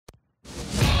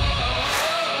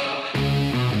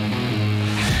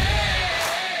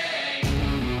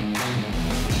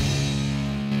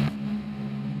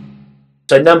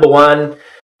So number one,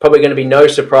 probably going to be no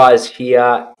surprise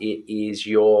here. It is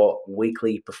your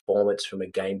weekly performance from a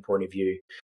game point of view.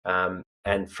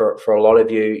 And for a lot of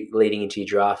you leading into your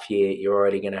draft year, you're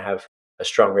already going to have a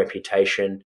strong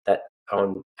reputation that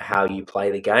on how you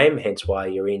play the game, hence why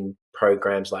you're in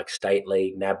programs like State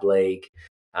League, NAB League,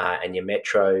 and your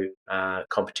Metro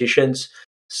competitions.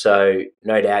 So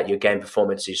no doubt your game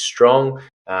performance is strong,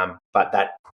 but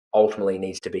that ultimately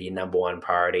needs to be your number one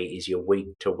priority is your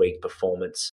week-to-week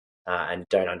performance. And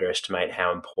don't underestimate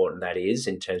how important that is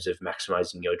in terms of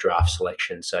maximizing your draft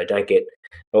selection. So don't get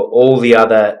all the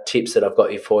other tips that I've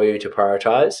got for you to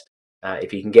prioritize.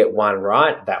 If you can get one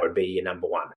right, that would be your number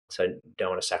one. So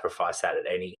don't want to sacrifice that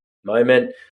at any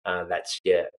moment. That's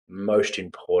your most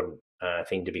important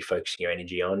thing to be focusing your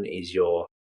energy on is your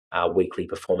weekly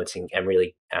performance and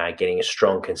really getting a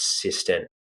strong, consistent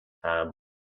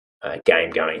game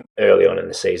going early on in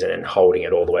the season and holding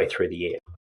it all the way through the year.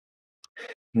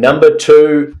 Number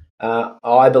two,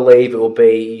 I believe it will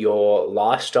be your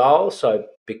lifestyle. So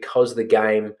because the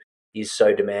game is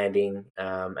so demanding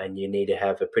and you need to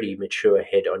have a pretty mature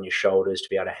head on your shoulders to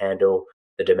be able to handle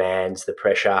the demands, the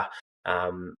pressure,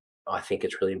 I think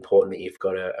it's really important that you've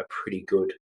got a pretty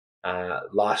good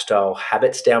lifestyle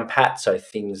habits down pat. So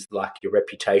things like your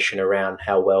reputation around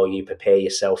how well you prepare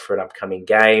yourself for an upcoming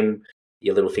game,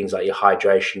 your little things like your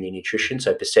hydration, your nutrition.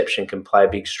 So perception can play a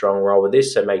big, strong role with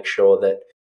this. So make sure that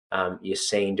you're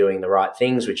seen doing the right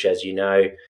things, which, as you know,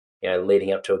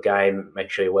 leading up to a game, make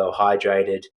sure you're well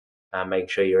hydrated, make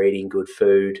sure you're eating good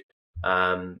food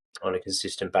on a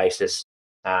consistent basis,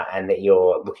 and that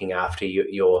you're looking after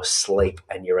your sleep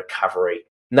and your recovery.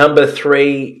 Number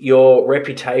three, your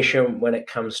reputation when it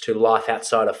comes to life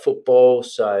outside of football.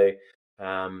 So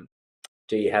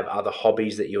do you have other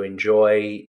hobbies that you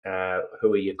enjoy?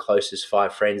 Who are your closest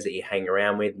 5 friends that you hang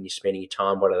around with and you're spending your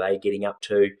time? What are they getting up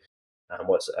to?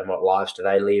 What lives do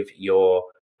they live? Your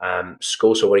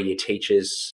school, so what are your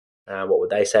teachers? What would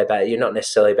they say about you? Not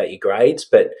necessarily about your grades,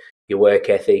 but your work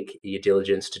ethic, your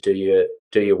diligence to do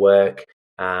your work.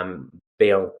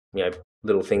 Be on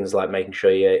little things like making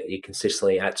sure you're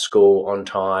consistently at school on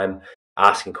time,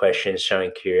 asking questions,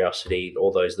 showing curiosity.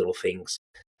 All those little things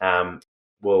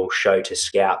will show to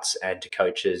scouts and to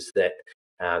coaches that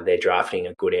they're drafting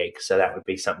a good egg. So that would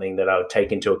be something that I would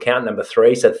take into account. Number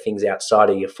three, so the things outside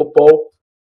of your football.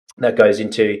 That goes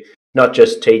into not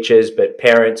just teachers, but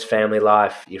parents, family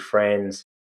life, your friends,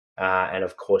 and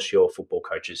of course your football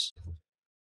coaches.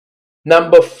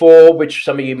 Number four, which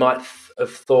some of you might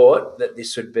have thought that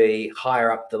this would be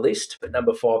higher up the list, but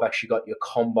number four, I've actually got your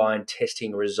combine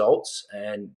testing results.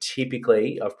 And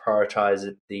typically I've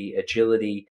prioritized the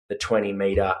agility, the 20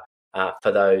 meter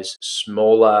for those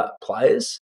smaller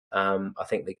players. I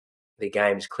think the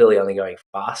game is clearly only going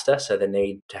faster, so they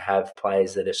need to have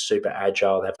players that are super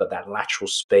agile. They've got that lateral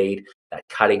speed, that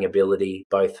cutting ability,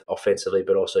 both offensively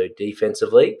but also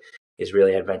defensively, is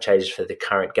really advantageous for the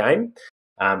current game.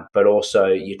 But also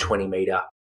your 20 meter,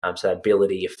 so that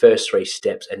ability, your first 3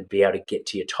 steps and be able to get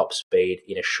to your top speed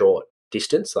in a short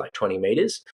distance, like 20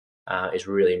 meters, is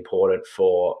really important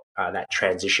for that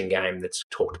transition game that's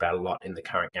talked about a lot in the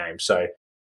current game. So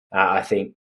I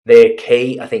think they're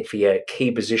key. I think for your key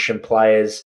position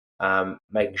players,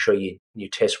 making sure you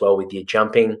test well with your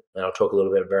jumping, and I'll talk a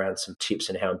little bit around some tips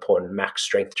and how important max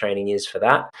strength training is for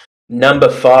that. Number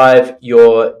 5,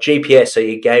 your GPS, so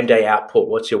your game day output.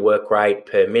 What's your work rate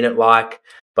per minute like,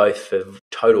 both for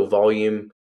total volume,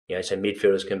 so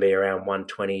midfielders can be around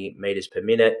 120 meters per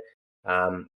minute.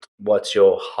 What's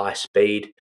your high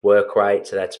speed work rate?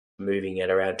 So that's moving at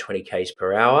around 20 k's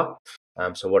per hour.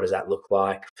 So what does that look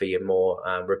like for your more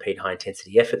repeat high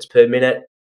intensity efforts per minute?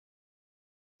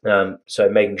 So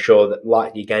making sure that,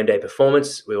 like your game day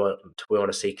performance, we want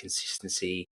to see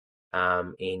consistency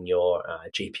in your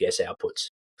GPS outputs.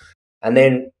 And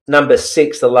then number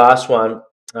 6, the last one,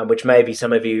 which maybe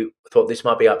some of you thought this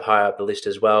might be up higher up the list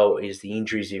as well, is the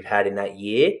injuries you've had in that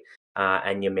year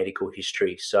and your medical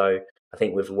history. So I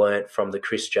think we've learnt from the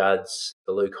Chris Judds,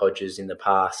 the Luke Hodges in the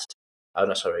past.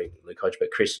 Not sorry, Luke Hodge, but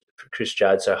Chris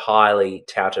Judd. So highly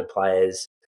touted players.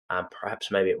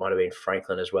 Perhaps maybe it might have been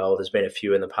Franklin as well. There's been a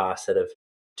few in the past that have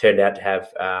turned out to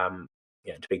have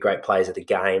to be great players at the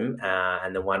game,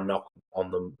 and the one knock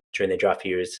on them during their draft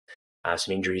year is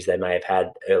some injuries they may have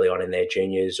had early on in their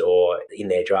juniors or in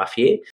their draft year.